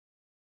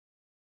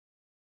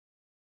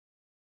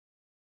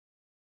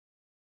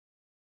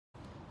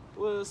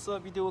What's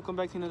up, YouTube? Welcome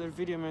back to another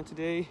video, man.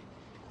 Today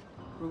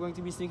we're going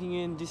to be sneaking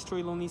in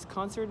Destroy Lonely's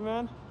concert,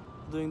 man.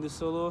 Doing the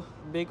solo.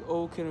 Big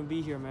O couldn't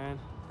be here, man.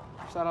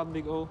 Shout out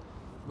Big O.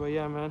 But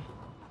yeah, man,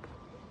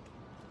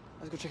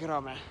 let's go check it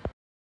out, man.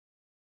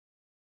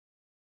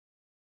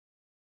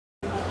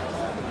 You know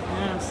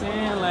what I'm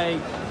saying? Like,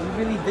 we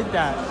really did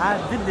that. I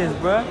did this,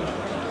 bro.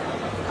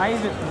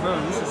 Bro,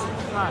 this is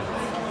hot.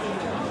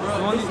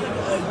 Bro,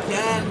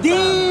 again,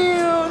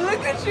 damn,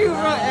 look at you,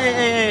 bro.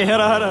 Hey, hold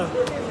on.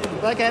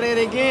 Look at it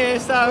again.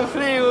 Stop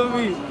playing with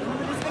me.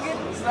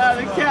 Stop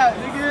the cap,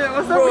 nigga.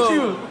 What's up with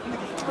you?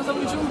 What's up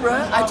with you,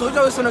 bro? I told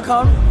you I was gonna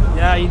come.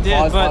 Yeah, you did.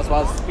 Pause.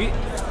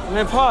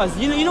 Man, pause.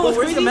 You know what's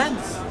crazy?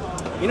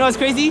 You know what's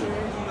crazy?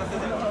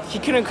 He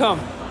couldn't come.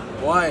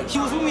 Why? He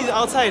was with me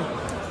outside,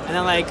 and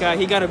then like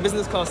he got a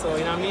business call, so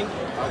you know what I mean?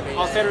 Okay,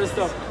 all federal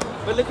stuff.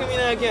 But look at me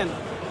now again.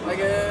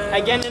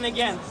 Again and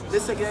again.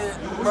 This again,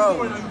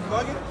 bro.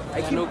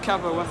 I keep no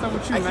cover. What's up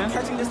with you, man? I keep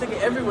catching this nigga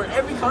everywhere,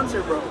 every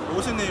concert, bro.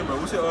 What's your name, bro?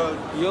 What's your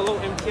Yolo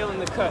MTL in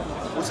the cut.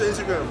 What's your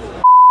Instagram?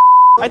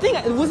 I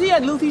think was he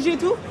at Lil TJ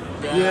too?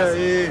 Yeah.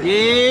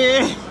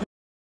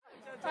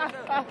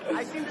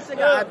 I seen this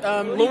nigga at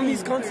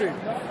Lonely's concert.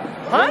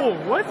 Huh? Oh,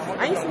 what?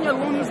 I ain't seen you at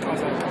Lonely's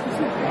concert.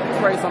 It's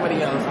probably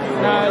somebody else.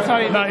 No,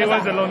 sorry. No, he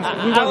wasn't Lonely.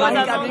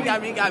 He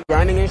got me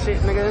grinding and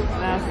shit, nigga. Know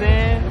what I'm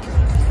saying?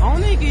 I don't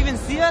think you can even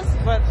see us,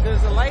 but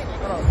there's a light.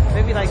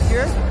 Maybe like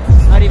here.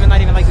 Not even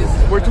like this.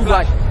 We're too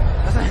black.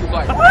 That's not too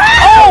black.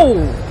 Oh!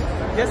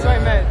 Guess what I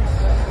meant?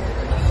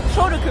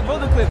 Show the clip, roll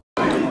the clip.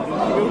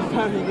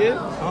 You good?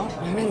 Huh?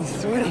 My man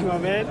is sweating, my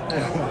man.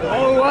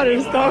 Oh,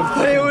 water, stop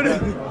playing with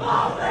him.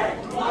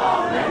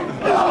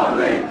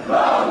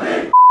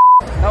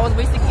 That was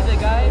basically the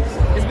guy.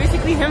 It's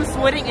basically him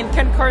sweating and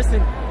Ken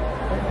Carson.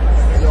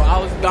 Yo, I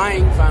was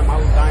dying, fam. I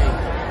was dying.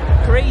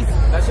 Crazy.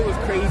 That shit was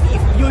crazy.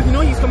 You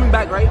know he's coming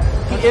back, right?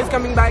 He is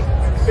coming back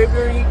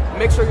February.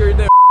 Make sure you're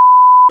there.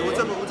 What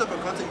type of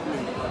content you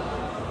doing?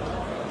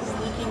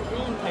 Sneaking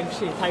in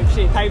type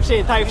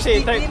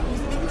shit.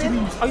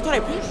 Oh, you thought I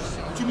pitched?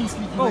 What you mean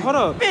sneaking? Oh, hold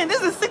up. Man,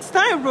 this is the 6th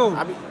time, bro.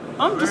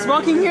 I'm just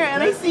walking here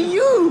and I see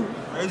you.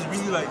 It's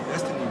really like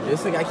estimated.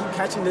 This nigga, I keep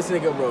catching this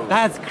nigga, bro.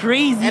 That's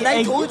crazy. And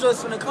I told you I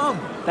was gonna come.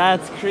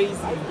 That's crazy.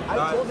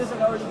 I told this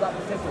nigga I already got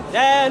the ticket.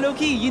 Yeah, low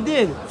key, you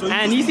did. So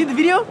and you see the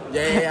video?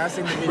 Yeah, I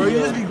seen the video. Bro, you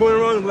just be going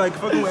around like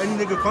fucking with any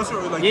nigga concert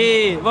or like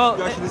well,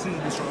 you actually listen to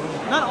Destroy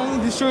Lonely? Not only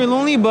Destroy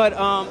Lonely, but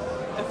a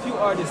few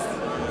artists.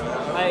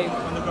 Like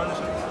Underground and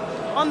shit?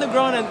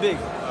 Underground and big.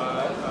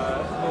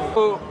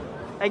 So,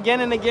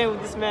 again and again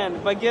with this man.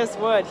 But guess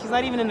what? He's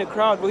not even in the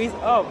crowd, but he's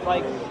up.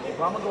 Like,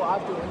 Well, I'm gonna go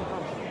after when he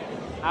comes.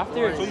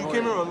 after. So you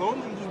came here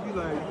alone and just be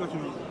like, you got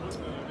your...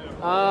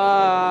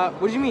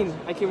 What do you mean?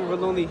 I came over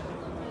lonely.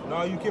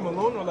 No, you came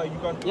alone or like you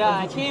got... Yeah,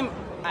 I came.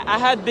 I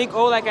had Big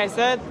O, like I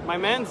said, my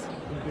man's.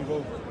 Big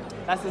O.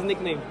 That's his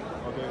nickname.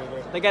 Okay.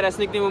 The guy that's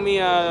nickname with me,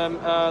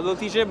 Lil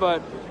TJ,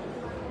 but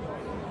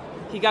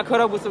he got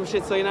caught up with some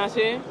shit, so you know what I'm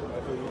saying?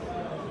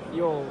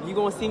 Yo, you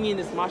gonna see me in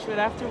this mosh pit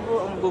after, bro?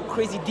 I'm gonna go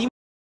crazy deep.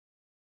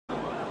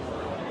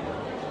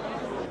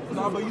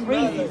 Nah, but you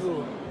Crazy, mad,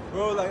 bro.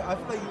 Bro, like, I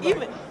feel like you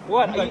Even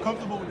what? you like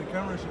comfortable with the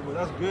camera and shit, but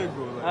that's good,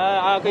 bro. Like,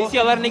 Cause you see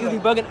a lot of niggas be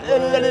bugging. you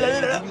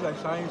be like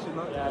shy and shit.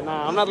 Not, Yeah,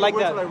 nah, I'm not like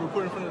that. Like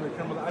record in front of the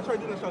camera. Like, I tried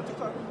doing this on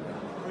TikTok.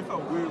 It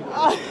felt weird, bro.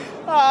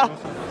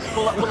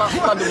 Pull out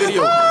the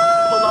video.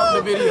 Pull out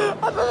the video.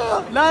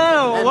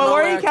 No. Why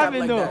are you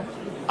capping though? That.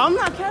 I'm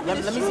not capping. Let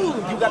me see.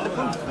 You got the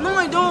proof. No,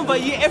 I don't.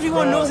 But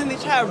everyone knows in the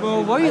chat,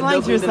 bro. Why are you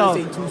lying to yourself?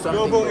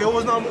 Yo, bro, it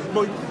was not,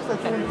 bro, it's like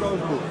 $20, bro.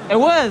 It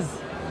was.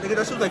 Nigga,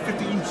 that shit was like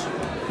 50 each.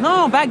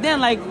 No, back then,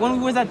 like when we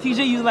was at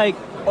TJ, you like,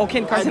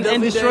 Ken Carson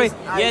and Destroy.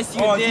 Yes,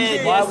 you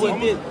did. Yes, you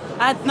did.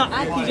 At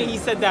TJ, he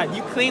said that.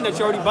 You claimed that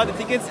you already bought the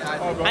tickets.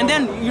 And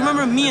then you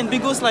remember me and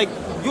Big O's like,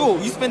 yo,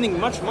 you spending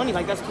much money.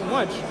 Like, that's too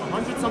much.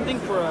 100 something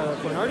for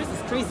an artist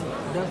is crazy.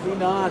 Definitely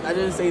not. I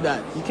didn't say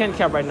that. You can't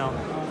cap right now.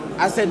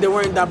 I said they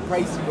weren't that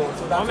pricey, bro.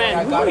 So that's why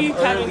I who got are them you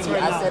capping early. to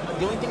right now? I said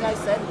the only thing I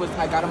said was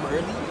I got them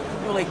early.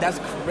 You know, like that's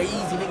crazy,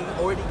 nigga. You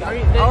already got. I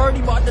I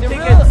already bought the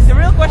tickets. The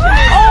real question is,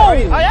 Oh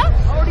yeah? I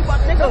already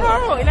bought the tickets.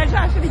 No. Elijah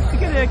actually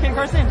ticket Ken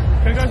Carson.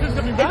 Ken Carson's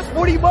coming back? It's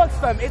 $40,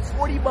 fam. It's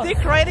 $40.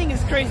 Dick riding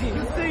is crazy.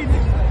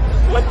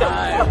 What the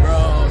fuck,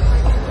 bro?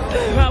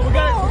 Nah, we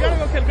gotta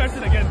go Ken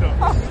Carson again, though.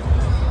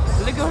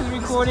 Look at who's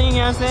recording, you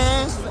know what I'm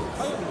saying?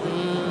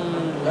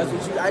 That's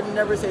what you. I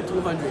never said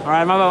 200. All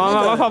right, my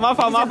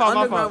fault. He's an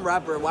underground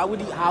rapper. How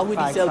would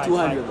he sell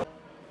 200?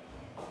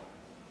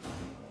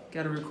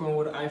 Gotta record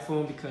with an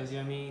iPhone because, you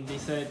know what I mean? They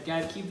said,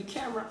 gotta keep the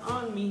camera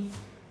on me.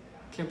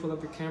 Can't pull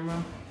up your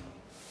camera.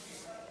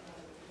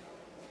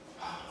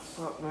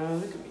 Fuck,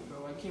 man, look at me,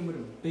 bro. I came with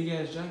a big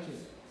ass jacket.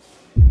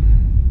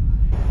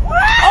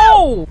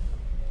 Oh!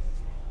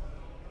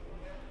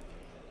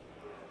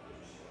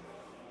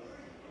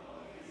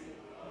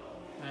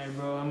 Alright,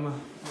 bro, I'm gonna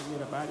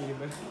get up out of here,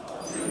 bro. We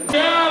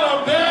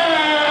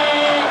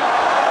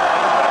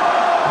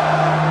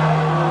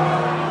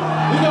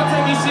gonna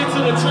take this shit to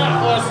the trap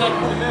for a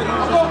second.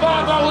 I'm gonna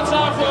vibe out with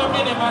y'all for a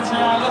minute, my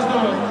child. Let's do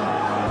it.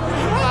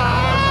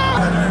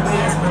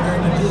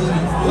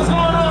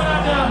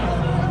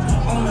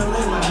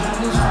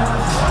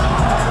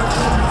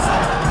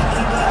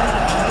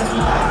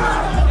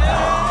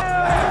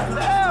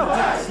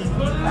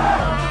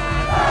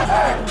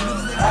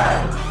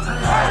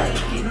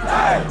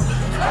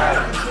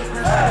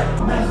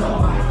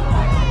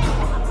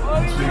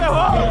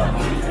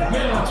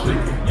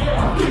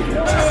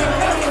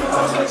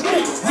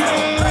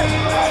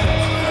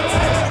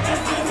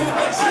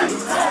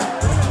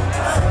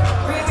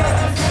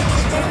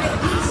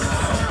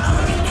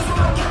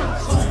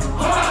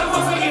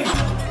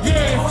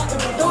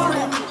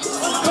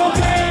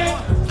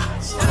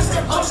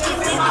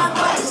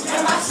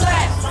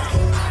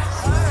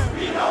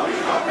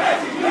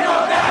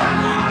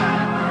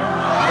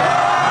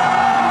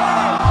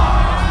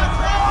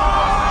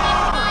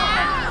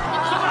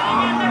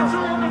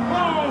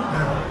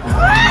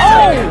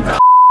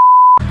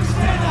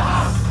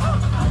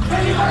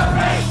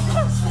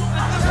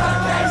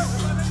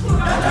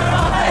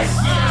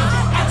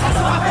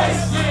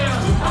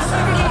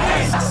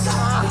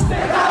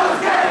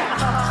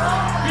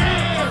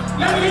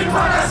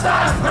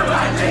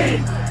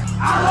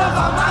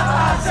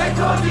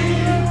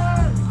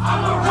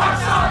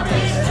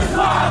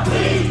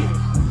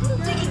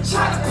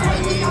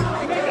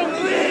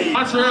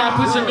 Trey,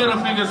 put your middle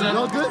fingers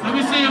up. Let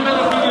me see your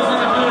middle fingers in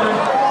the building.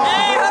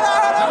 Hey, hold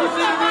on. Let me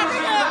see your middle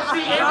fingers. I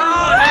see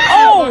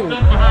everyone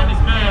behind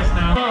this mask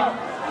now.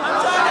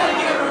 I'm trying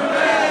to get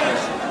revenge.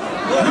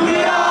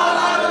 We all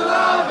out of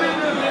love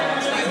in the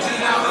land.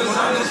 15 hours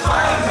on this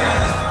fight,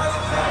 man.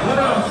 What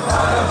else?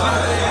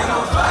 Ain't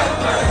no fight,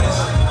 man.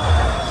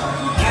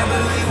 Can't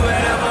believe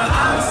whatever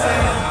I'm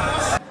saying.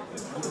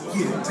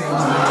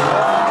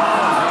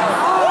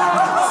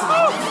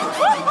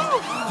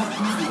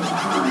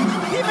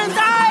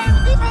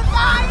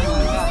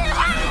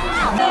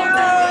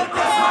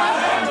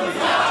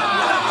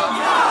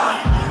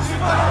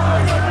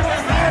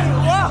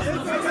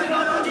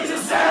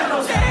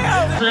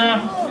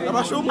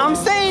 I'm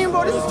saying,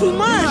 bro, this is too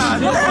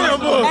much.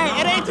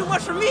 Hey, it ain't too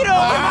much for me, though.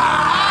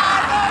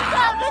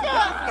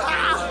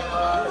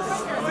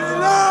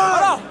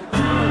 Hold on.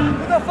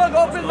 Who the fuck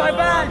opened my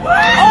bag?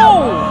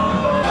 Oh!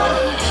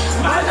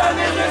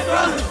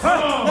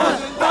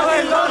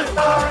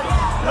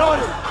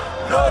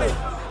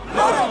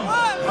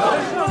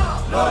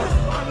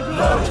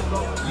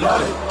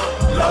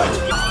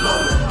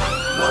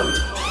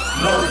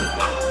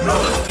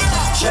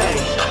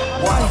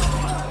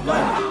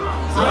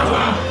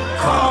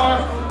 Car,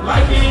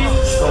 lightning,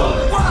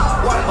 stolen.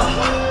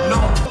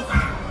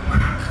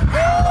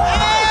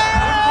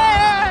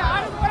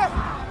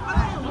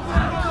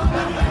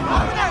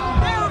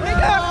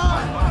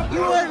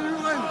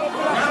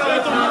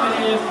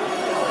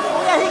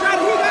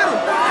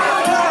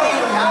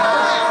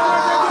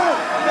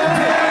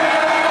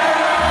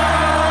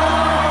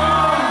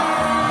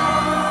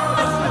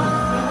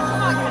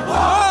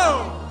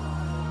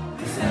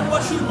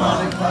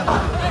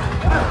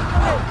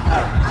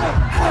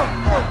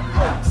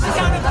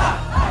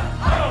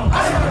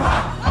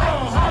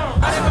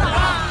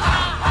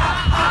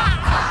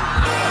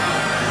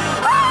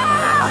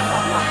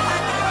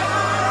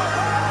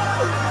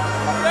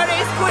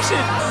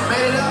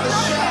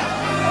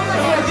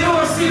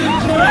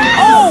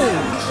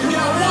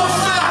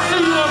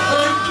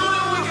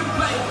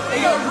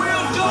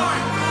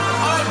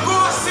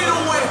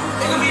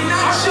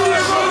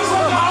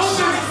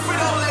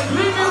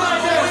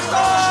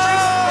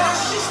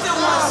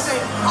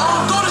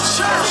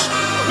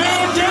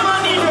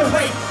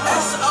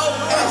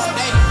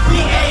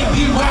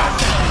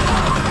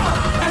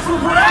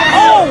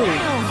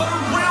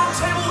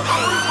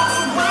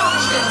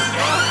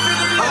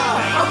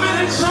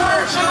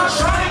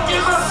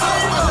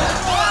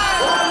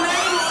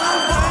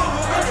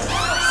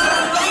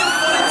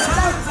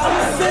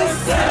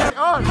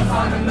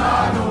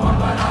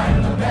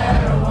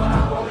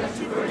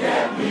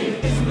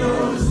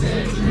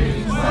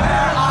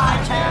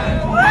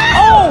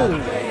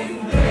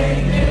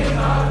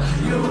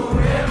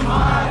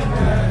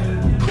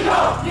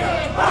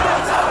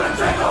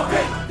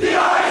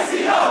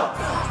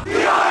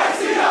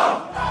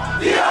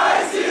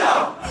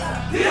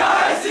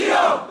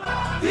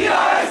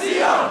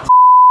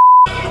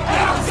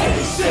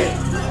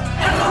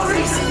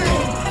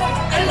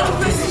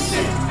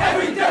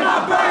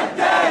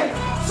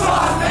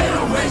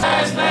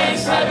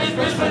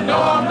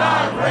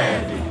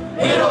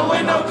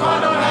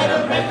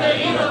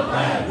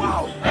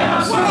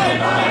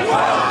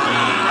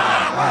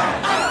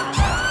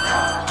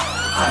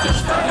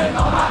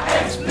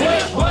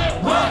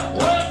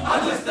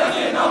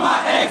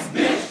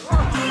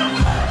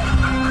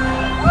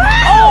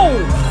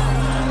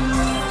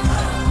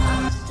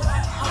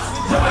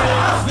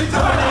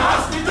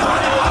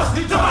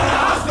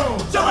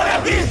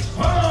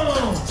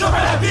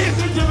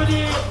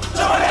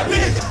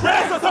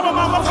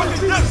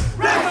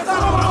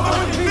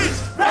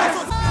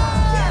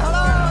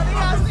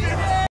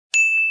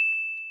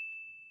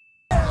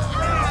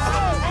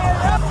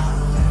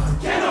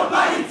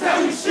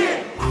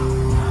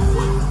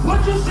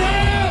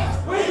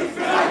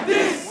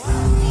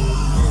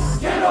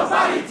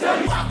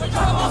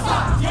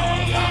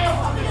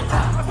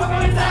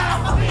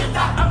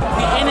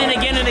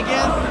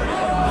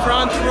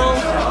 Front row,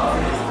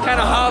 kind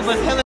of hard, but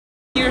hella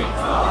here.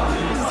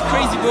 This is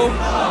crazy, bro.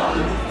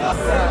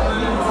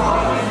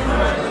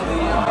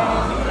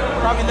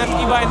 Probably left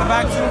E-Bike in the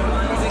back too.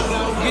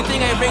 Good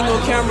thing I ain't bring no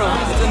camera.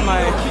 It's in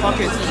my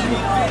pocket.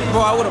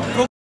 Bro, I would have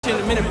broke shit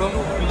in a minute, bro.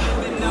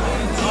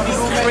 This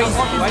is crazy.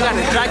 I got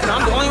a jacket.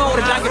 I'm the only one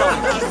with a jacket on.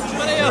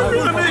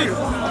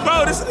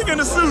 Bro, this nigga in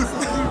the suit.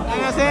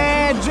 I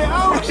said,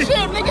 oh shit,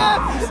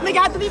 nigga. This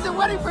nigga had to leave the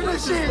wedding for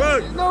this shit.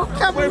 No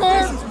Captain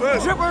Man.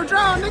 Drip or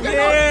drown, nigga.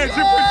 Yeah,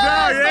 drip or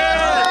drown,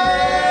 yeah.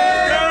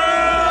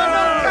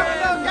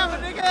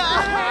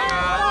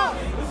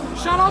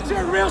 Shout out to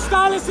a real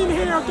stylist in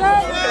here,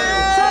 okay?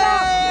 Shout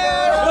out.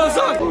 What's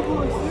up?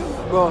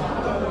 Bro,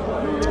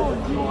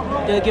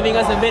 they're giving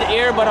us a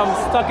mid-air, but I'm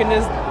stuck in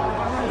this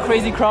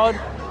crazy crowd.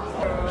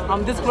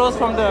 I'm this close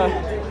from the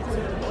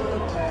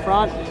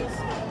front.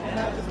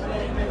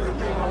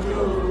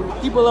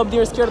 People up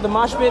there scared of the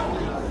mosh pit.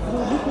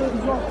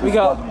 We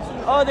got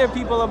other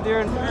people up there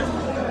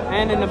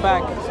and in the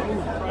back.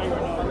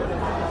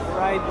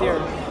 Right there.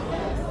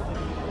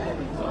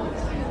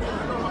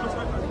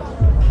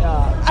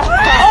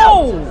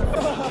 Oh!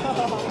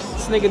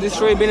 This nigga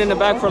destroyed been in the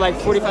back for like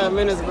 45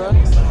 minutes, bro.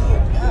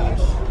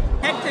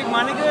 Hectic,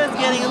 my nigga. It's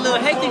getting a little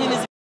hectic in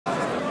this.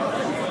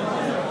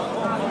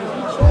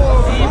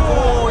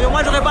 Yo,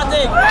 moi j'aurais pas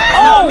take.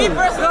 No, me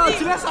personally.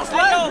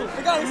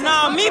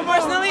 No, me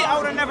personally, I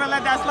would have never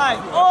let that slide.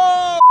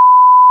 Oh!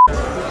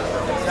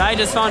 I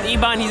just found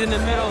Iban, he's in the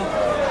middle.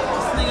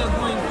 This nigga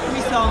going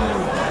freestyle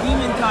mode,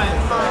 demon time.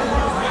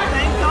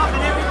 Tank top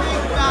and everything.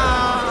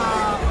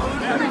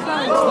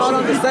 It's not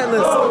on the set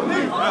list.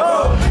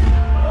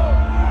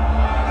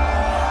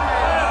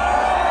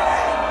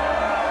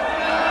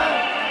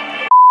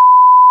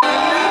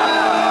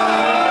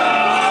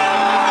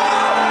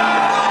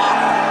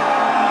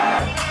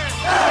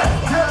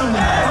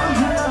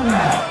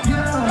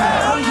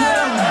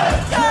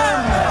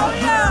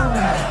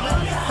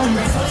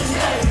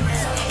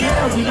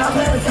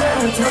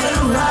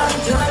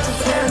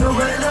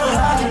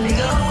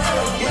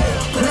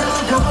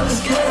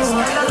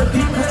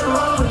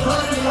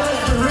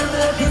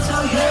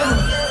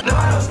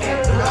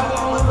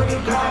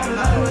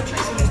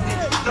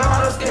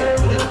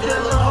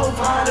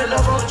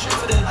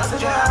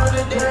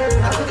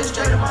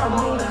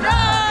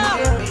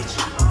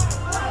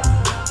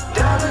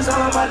 Diamonds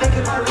all on my neck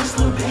and my wrist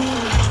look big.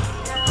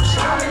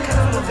 Shining cause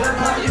I'm a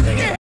vampire, you can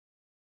get.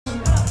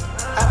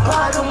 I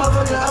buy no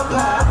motherfucker up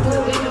high, I put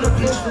it in a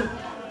picture.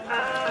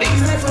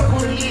 Niggas ain't fuck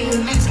with me,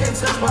 and niggas can't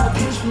touch my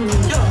bitch.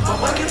 Yo, my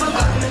wife gets my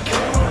back in the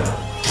camera.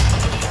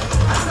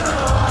 I said,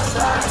 oh,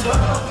 outside, so I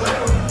don't play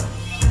with them.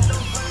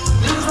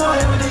 Niggas won't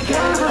hit with the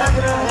game, but I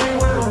cannot hang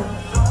with them.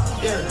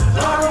 Yeah,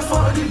 no, I don't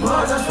fuck with these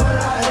boys, I swear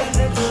that I hate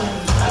them.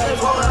 I can't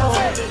fuck with no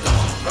fake bitches.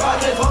 No, I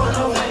can't fuck with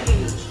no fake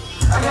niggas.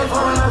 I can't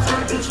fuck with no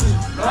fake bitches.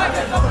 No, I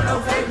can't fuck with no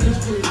fake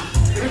bitches.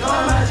 They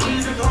call my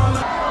cheese, they call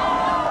my...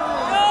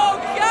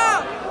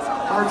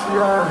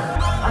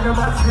 I got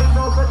my chain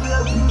on for the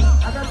LP.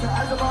 I got the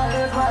eyes of my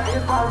head, my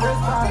ears, my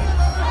wrist, my...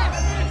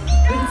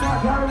 Niggas talk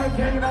down in the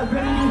gang and I've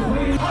been in these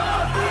weeds.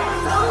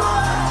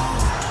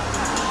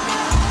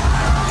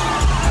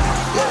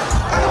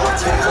 I got my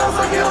chains on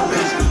for the LP.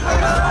 I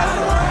got the eyes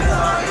of my head,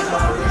 my ears,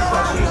 my wrist,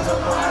 my cheese on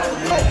my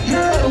head.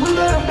 Yeah, we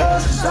let them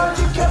dance, so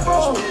she kept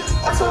on.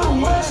 I told her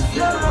what she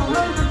got, I'm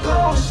ready to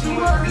go. She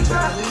worried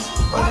about this.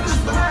 On this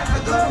back, I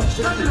go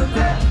straight to the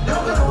back.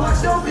 Don't gotta watch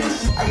no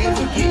bitch. I can't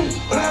forget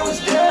when I was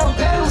there.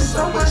 There was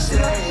so much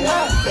shit I ain't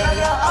had. That I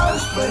got all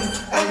this money.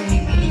 I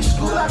didn't even need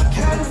school, I can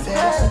carry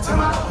fast. Tell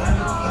my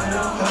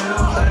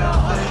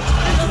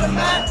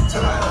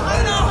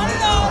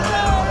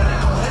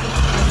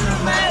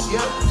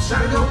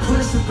tryna go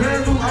push the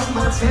brand new off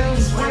my tail,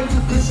 swing the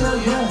bitch up,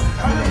 yeah.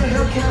 I'm in the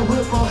Hellcat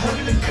whip on,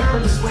 hugging the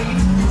curb, swinging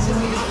the bitch up,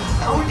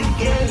 yeah. I went to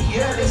gang,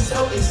 yeah, they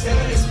so they say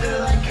they smell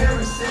like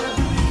carousel.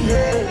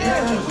 Yeah.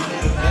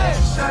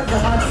 Shot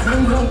got my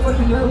chains on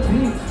fucking little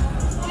beats.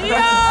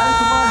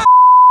 Yeah!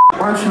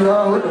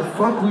 Montreal, what the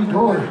fuck we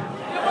doing?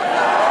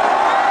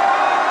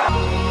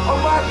 Oh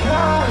my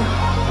god!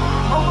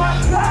 Oh my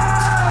god!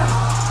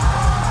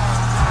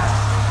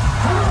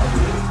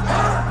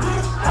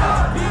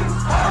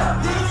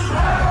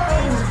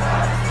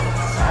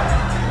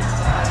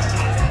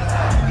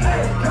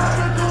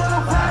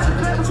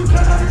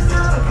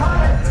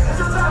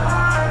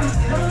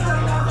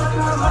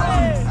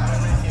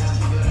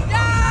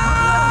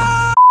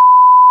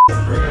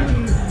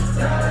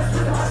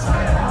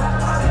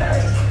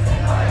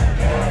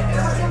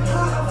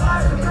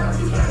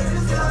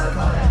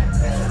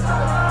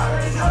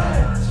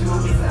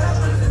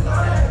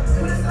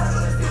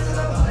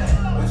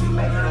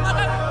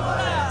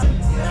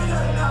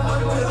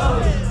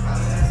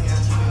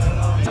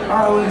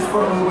 I always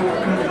fucking with the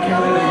kind of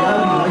Canada,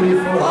 I be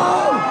waiting for it.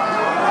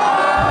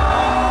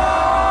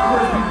 You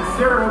must be the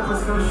syrup or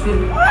some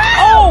shit.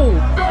 Oh!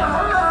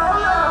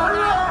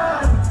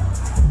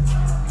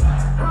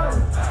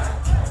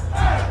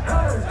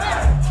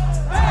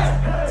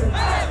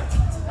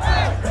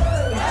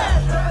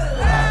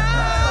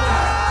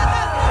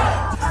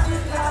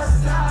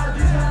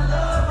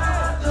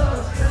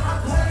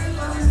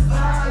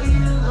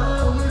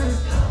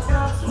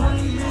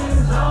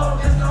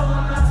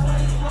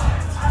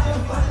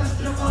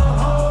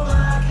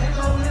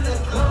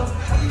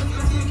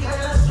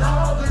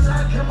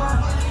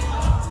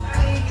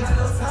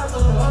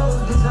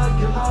 Bitch, I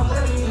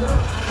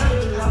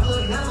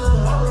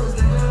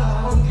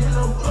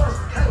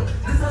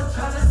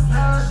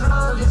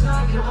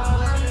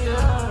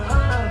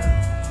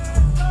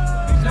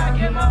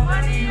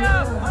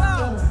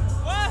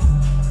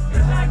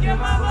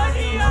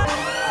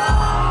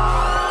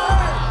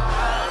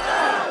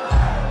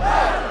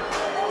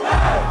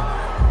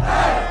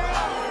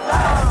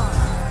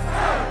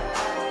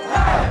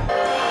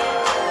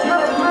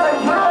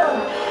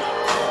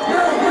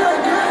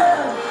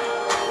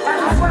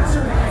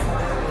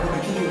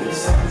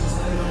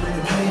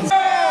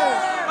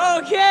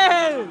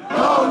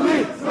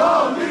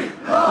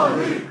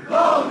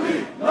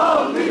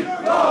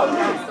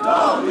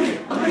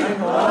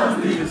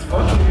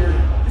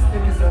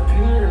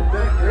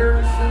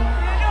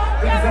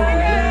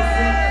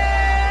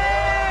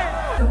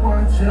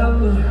You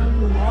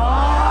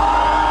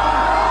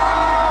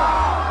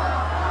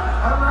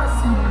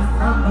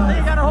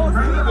got a whole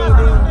team.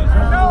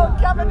 No,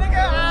 Kevin,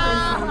 nigga.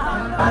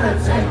 I done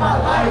changed my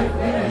life.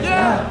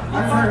 Yeah. I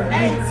turned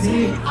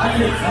 18. I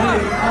can tell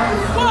you.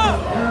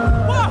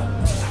 Whoa.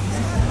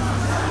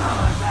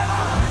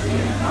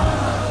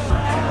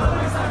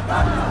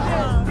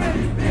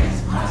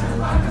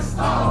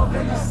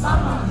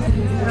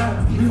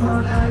 You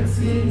were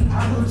 19, I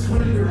was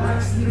 20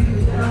 racks,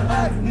 nigga,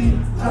 like me,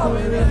 throw it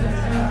in the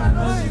air. I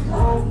know she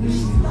won't me,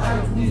 she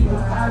like me,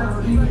 but I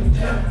don't even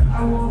care. I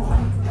won't wait.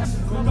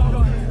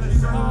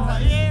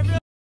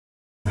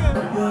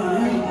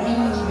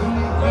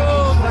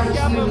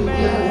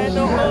 Man,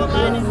 the whole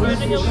line is here,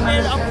 nigga. We made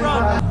it up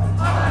front.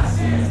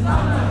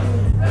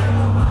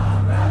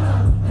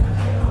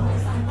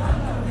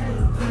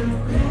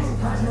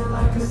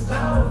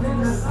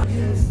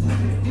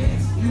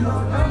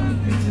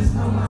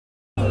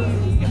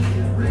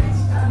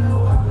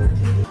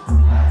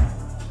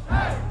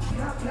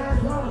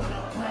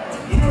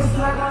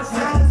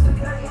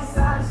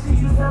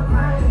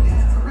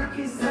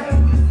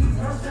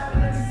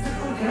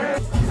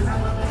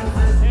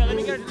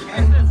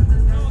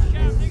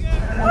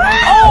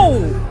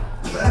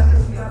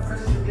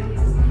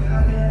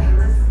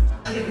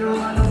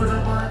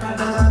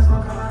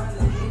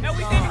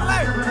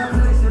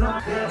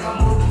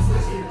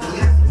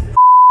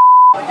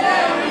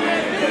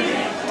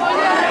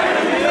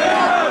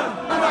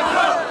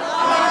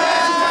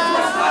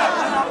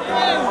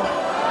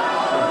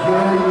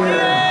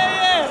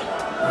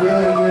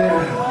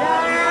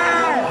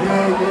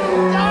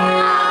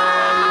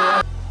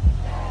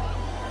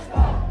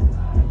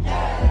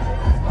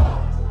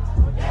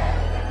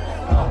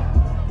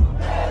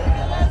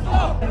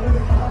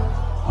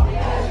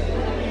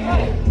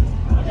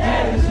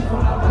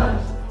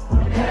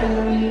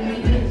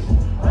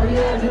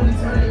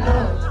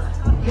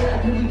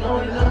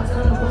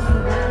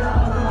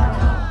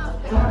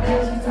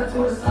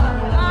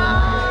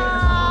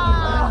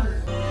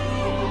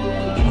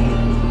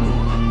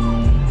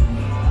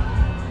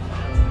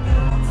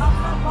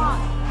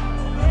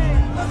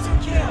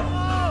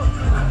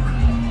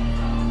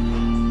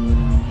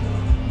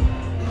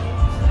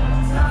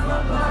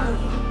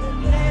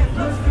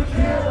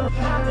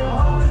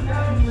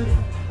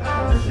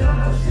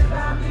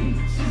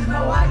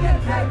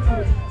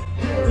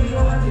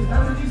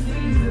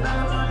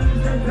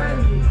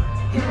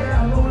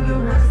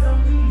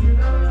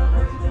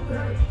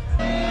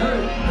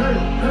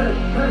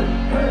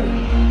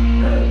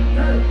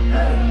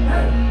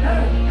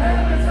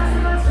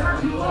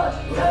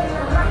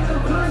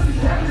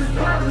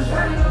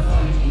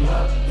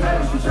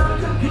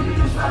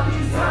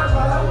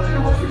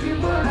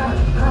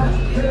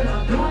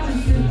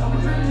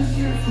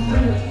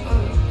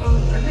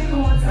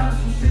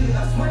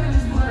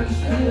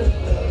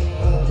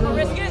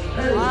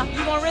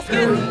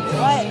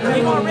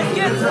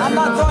 I'm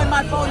not throwing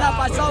my phone up.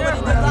 I saw what he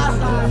did last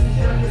time.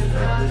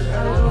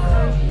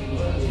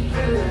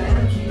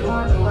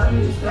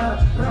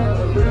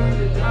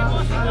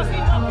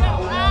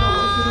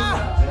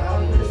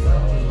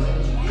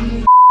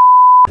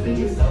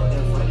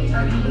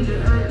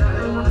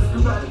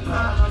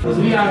 Cause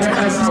we out here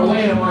having our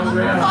way in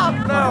Montreal. Fuck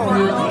no!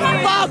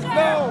 Fuck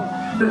no!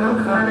 I'm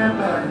kinda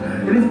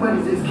mad. And this money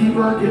just keep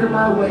on getting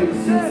my way.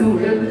 Shit too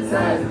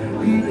hypnotized.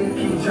 These niggas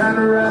keep trying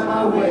to ride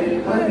my way.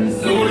 It must be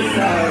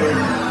suicide.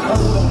 I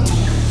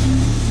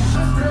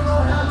still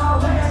gon' have my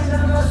way. I ain't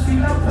never gonna see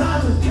no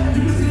problem. You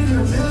can see me a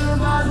million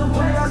miles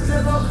away. I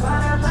still gon'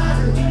 find that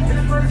magic. And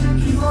this money just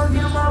keep on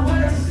getting my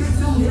way. Shit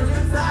too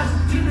hypnotized.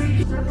 You niggas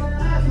keep on getting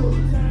my way.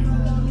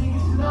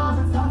 You know I'm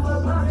the top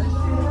of my shit.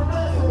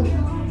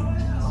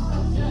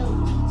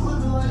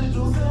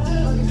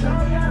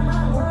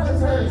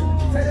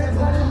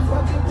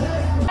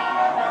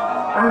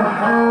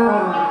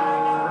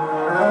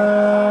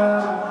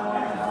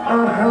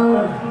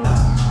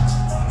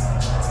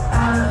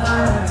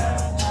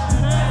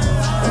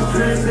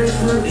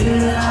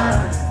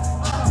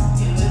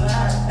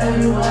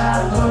 Everywhere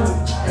I go,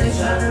 they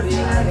tryna be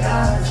like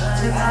us.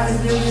 They got these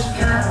niggas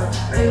count,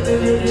 they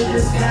really did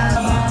this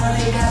count.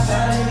 They got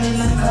better in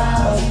the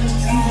clouds.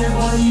 DJ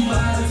boy, you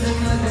about to take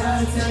her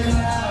down, take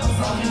her out.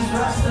 Fuck these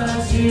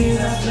rosters,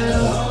 jeez, I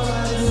still hold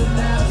on to the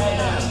mouth.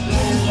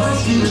 Once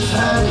she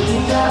retired, we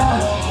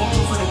got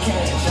move for the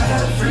cash. I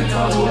got a freak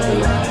on the way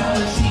right now,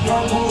 and she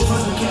gon' move for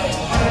some cash.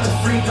 I got a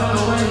freak on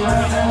the way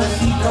right now, and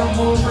she gon'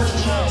 move for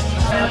some cash.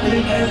 Got a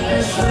big ass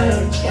that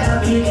swing, got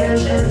a big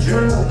ass that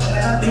drill,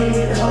 got a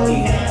big hoe,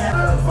 yeah.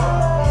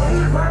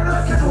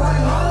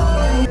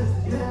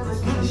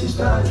 She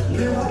started,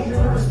 yeah, I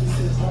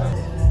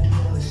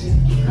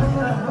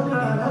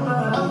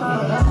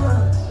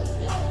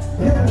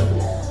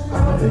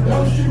don't think that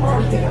was she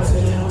market. I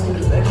said, yeah, I'm gonna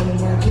put it back on the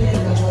market.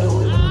 And I try to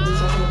whip on the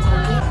bitch out of the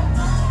market.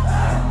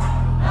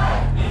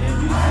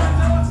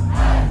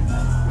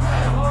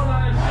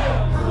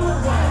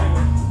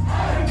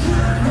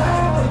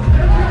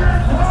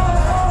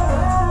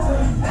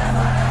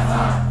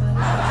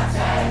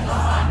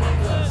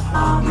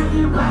 I'll give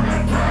you my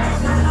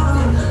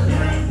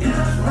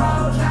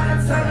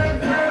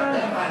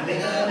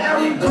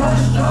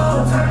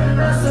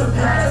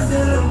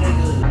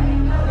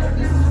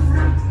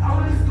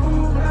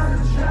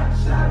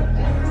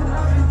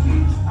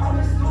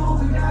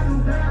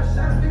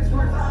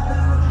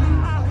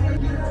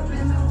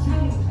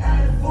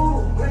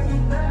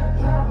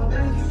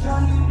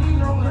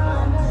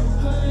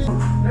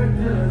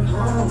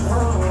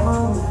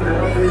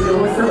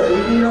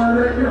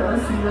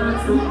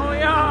Oh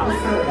yeah.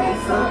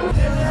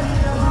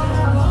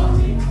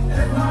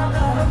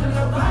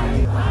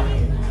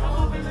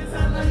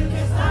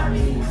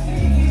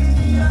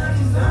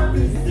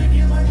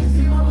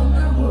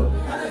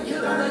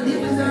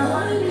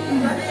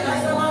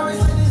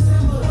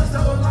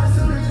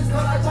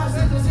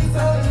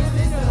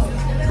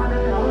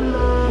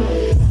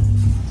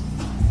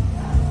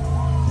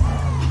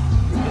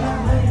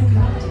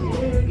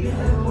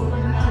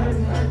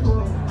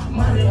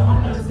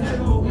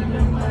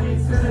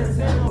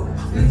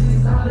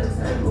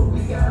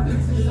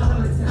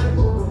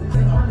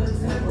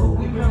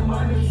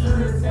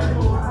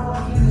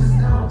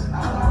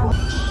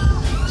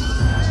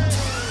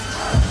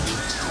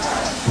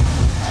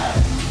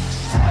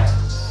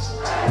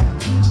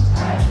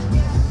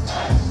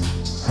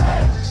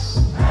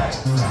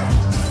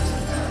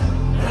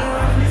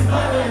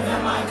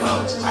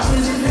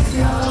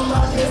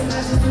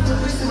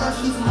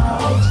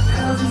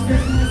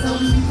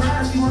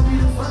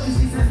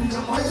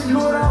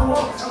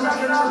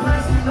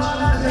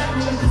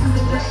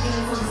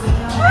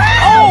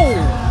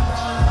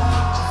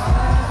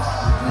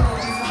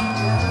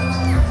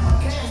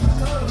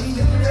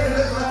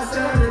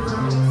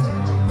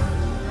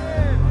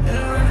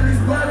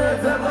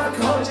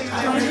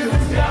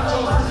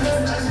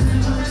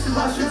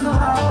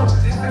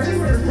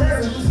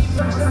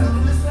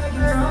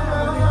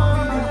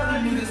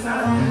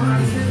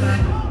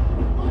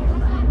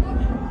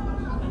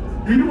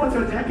 Do you want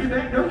your jacket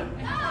back though?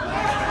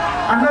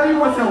 I know you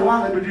want your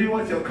wallet, but do you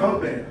want your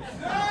coat back?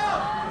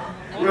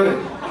 Really?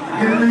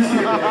 Get this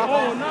shit back.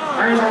 Oh, no.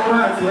 I ain't gonna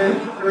lie, twin.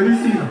 Let me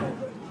see.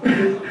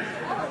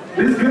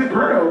 This good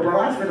grill, bro.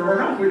 I was finna run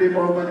off with it,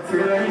 motherfucker,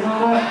 twin. I ain't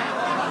gonna lie.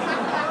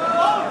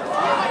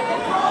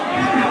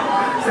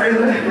 Say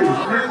less.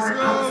 Let's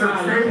go.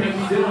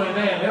 Doing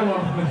that.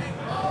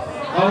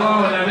 Hold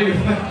on, now, nigga.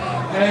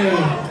 Hey,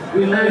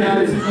 we learned how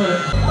to do it.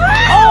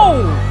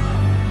 Oh!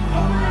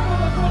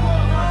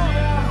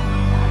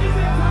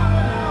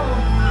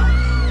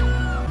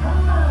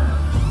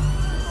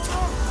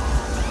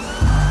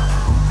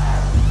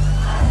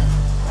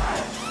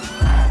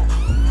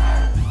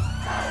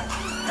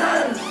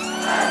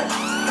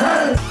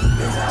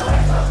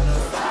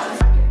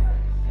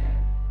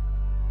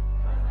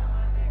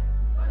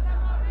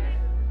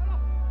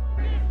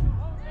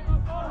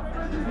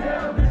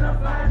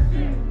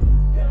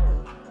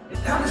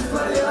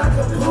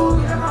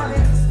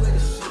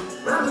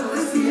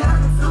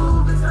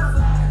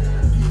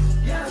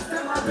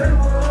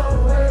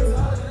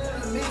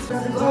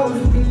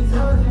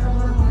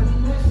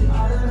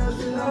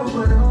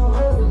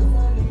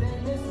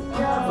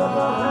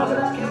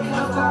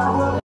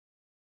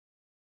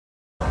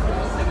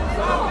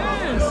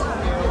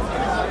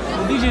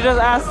 DJ just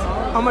asked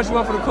how much you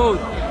want for the code.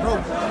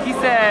 He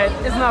said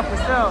it's not for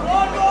sale.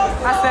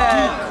 I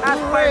said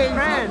ask $5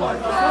 grand.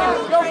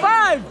 Yo,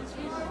 5!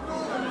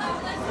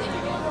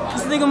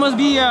 This nigga must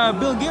be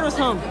Bill Gates or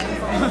something.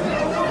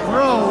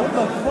 Bro, what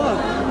the fuck?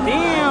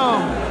 Damn.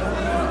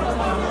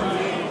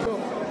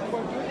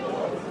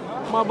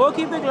 My boy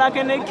keep the Glock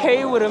and they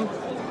K with him. You know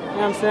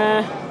what I'm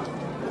saying?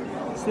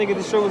 This nigga,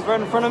 this shirt was right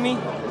in front of me.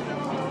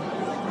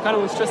 Kind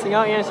of was stressing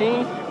out, you know what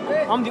I'm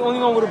saying? I'm the only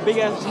one with a big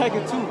ass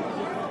jacket too.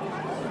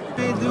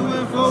 They do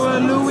it for a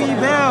Louis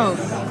Bell.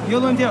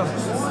 Yolo and Dale.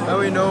 No,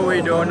 we know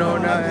we don't know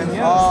nothing.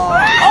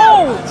 Yeah.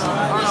 Oh!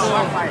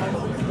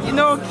 You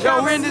know,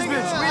 yo, win this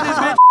bitch. Win this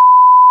bitch.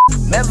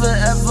 Never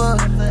ever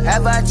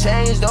have I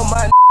changed on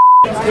my.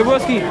 Hey,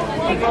 Broski.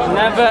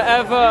 Never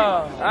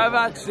ever have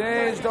I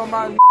changed on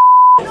my.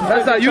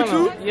 That's that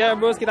YouTube? Yeah,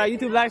 Broski, that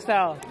YouTube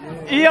lifestyle.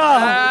 Yeah.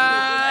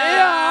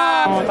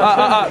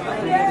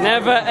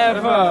 Never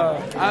ever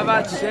have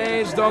I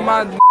changed on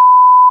my.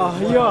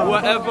 Yeah.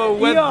 Whatever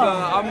weather,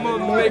 I'ma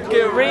make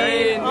it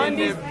rain in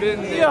the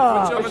business.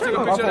 Yeah. Take a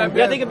picture of that.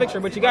 Yeah, take a picture,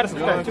 but you gotta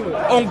subscribe to it.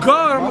 On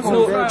God, I'm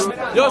gonna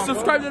subscribe. Yo,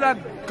 subscribe to that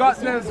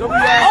goddamn W.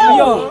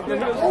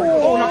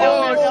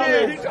 Oh,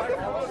 shit.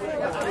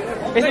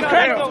 Is it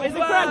crack though? Is it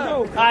crack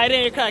though? Ah, it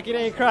ain't crack. It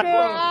ain't crack.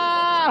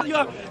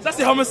 Yo, that's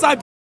the homicide.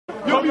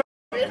 Yo,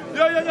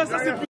 that's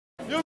the.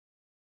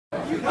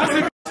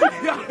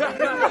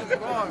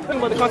 Think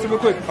about the concert real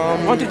quick.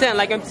 1 to 10,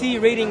 like MC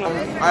rating.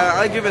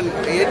 I give it an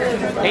 8.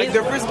 Like,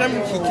 the first time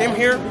he came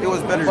here, it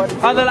was better. Yeah,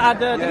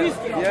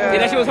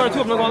 that shit was hard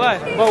too, I'm not gonna lie.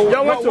 But,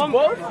 y'all went to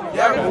both?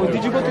 Yeah.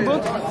 Did you go to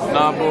both?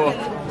 Nah, bro.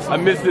 I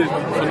missed it.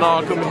 So now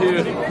I'm coming here.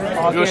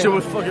 Okay. Yo, shit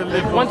was fucking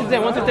lit. 1 to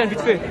 10,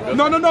 vite fait.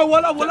 Non,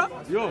 voilà.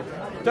 Yo.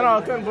 10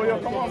 out of 10, bro. Yo,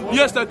 come on, bro.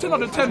 Yes, 10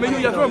 out of 10, mais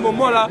il y avait un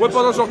moment là, ouais,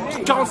 pendant genre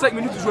 45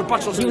 minutes, je jouais pas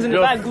de chanson. He was in the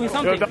back doing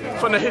something. Yo,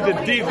 trying to hit the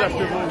D's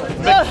after, bro.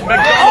 McDonald's,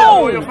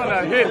 bro, you're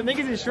trying to hit. The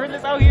niggas is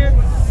shirtless out here.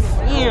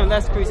 Damn,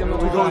 that's crazy.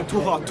 We're going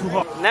too hot.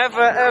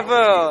 Never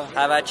ever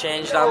Have I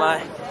changed on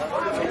my?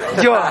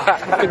 yo.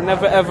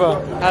 Never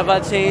ever Have I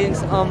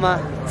changed on my?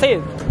 say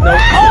it. No.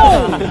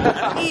 Oh!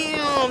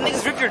 Damn,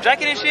 niggas rip your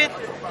jacket and shit.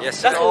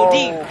 Yes. That's OD.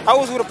 I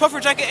was with a puffer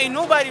jacket. Ain't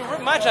nobody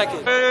ripped my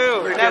jacket.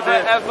 Never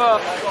ever.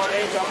 I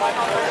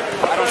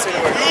don't say the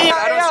word.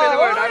 I don't say the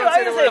word. I don't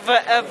say the word. Never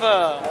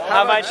ever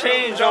have I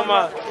changed on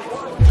my.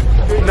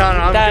 No,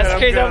 I'm That's good,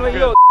 crazy. I'm I'm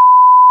good, like,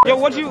 yo,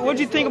 what'd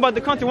you think about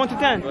the country 1 to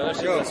 10? That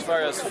shit was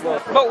fire as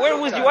fuck. But where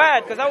was you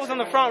at? Cause I was on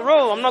the front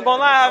row. I'm not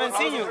gonna lie, I haven't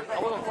seen you.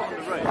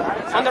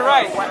 On the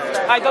right.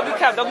 Alright, double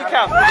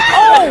cap.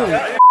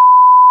 Oh!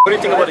 What do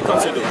you think about the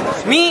concert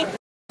though? Me? I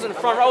was in the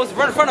front row. I was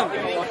right in front of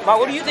him. But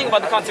what do you think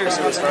about the concert?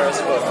 It was fire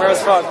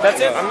as fuck. That's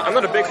it? I'm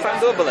not a big fan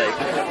though, but like,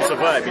 it's a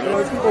vibe, you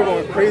know? People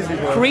going crazy,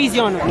 bro. Crazy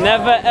on him.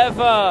 Never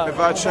ever. If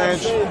I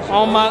change,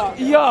 Oh my,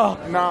 yo.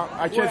 nah,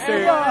 I can't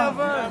say it.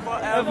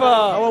 Ever.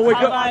 I wanna wake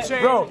up,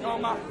 bro.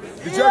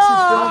 Did you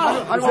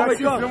actually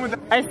film that?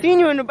 I seen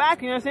you in the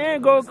back, you know what I'm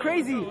saying? Go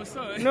crazy.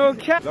 No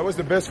cap. That was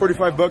the best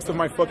 $45 of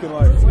my fucking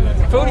life.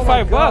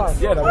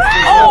 $45. Yeah, that was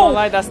Oh,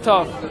 like that's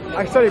tough.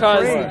 I started Cause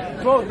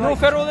praying. no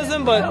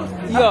federalism, but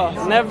yo,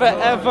 never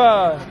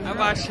ever. Have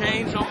I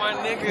changed on my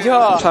nigga?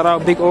 Yo, shout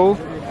out Big O.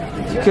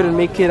 You couldn't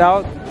make it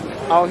out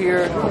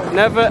here.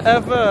 Never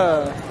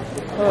ever.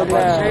 Oh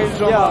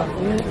yeah.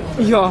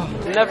 Yo,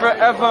 never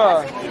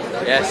ever.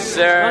 Yes,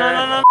 sir.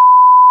 No.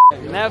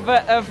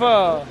 Never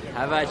ever.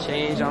 Have I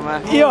changed on my?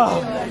 Yo.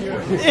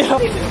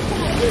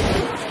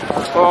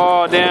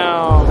 Oh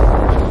damn.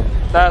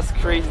 That's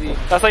crazy.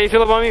 That's how you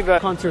feel about me,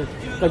 but concert.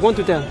 Like 1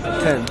 to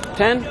 10.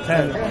 10. 10?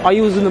 Are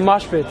you in the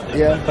mosh pit?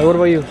 Yeah. Like what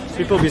about you?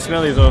 People be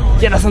smelly though.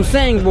 Yeah, that's what I'm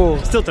saying, bro.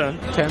 Still 10.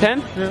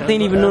 10? They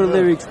didn't even know the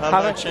lyrics. Have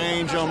I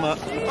changed on my...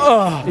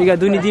 Oh, you got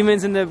Dooney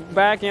Demons in the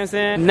back, you know what I'm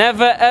saying?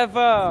 Never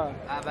ever.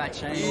 Have I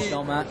changed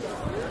on my?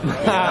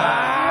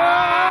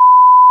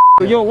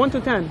 Yo, 1 to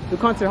 10, the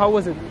concert, how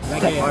was it?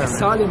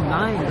 Solid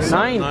 9.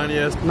 9? 9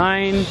 years.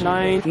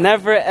 9.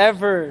 Never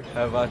ever.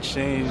 Have I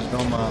changed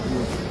on my...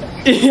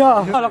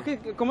 Yeah. Alors,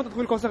 comment t'as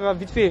trouvé le concert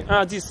vite fait?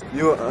 1 à 10.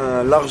 Yo,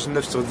 large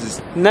 9 sur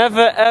 10.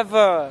 Never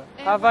ever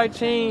have I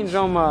changed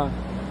on my...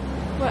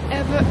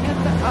 Whatever,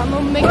 I'm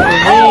gonna make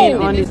Rain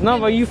on this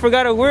number, you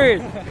forgot a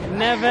word.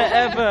 Never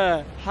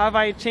ever have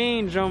I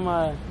changed on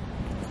my...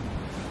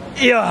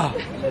 Yeah.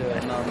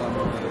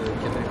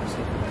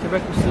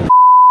 Quebec aussi.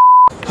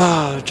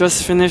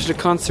 Just finished the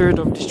concert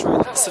of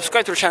Destroy.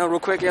 Subscribe to the channel real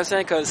quick, you know what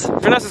I'm saying? Because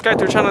if you're not subscribed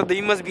to the channel, then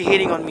you must be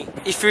hating on me.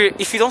 If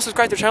you don't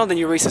subscribe to the channel, then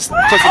you're racist.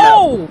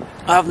 Oh!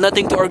 I have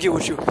nothing to argue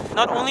with you.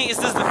 Not only is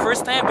this the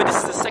first time, but this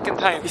is the second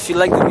time. If you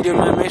like the video,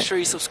 man, make sure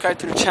you subscribe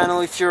to the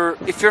channel. If you're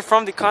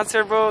from the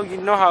concert, bro, you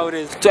know how it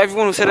is. To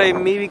everyone who said I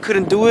maybe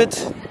couldn't do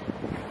it,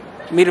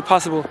 made it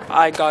possible.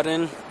 I got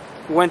in,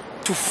 went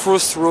to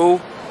first row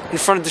in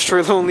front of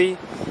Destroy Lonely.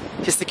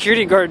 His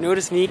security guard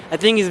noticed me. I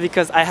think it's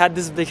because I had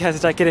this big ass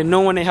jacket and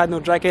no one had no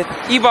jacket.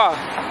 Iba,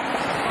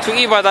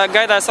 that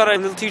guy that I saw at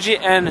Little TG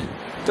and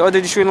the other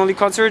Destroy Lonely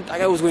concert, that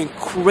guy was going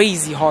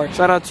crazy hard.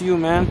 Shout out to you,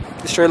 man.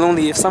 Destroy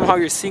Lonely. If somehow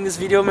you're seeing this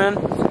video, man,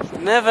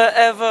 never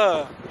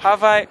ever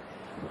have I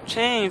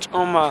changed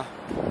on my...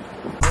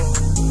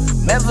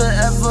 Never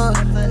ever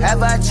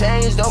have I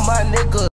changed on my nigga.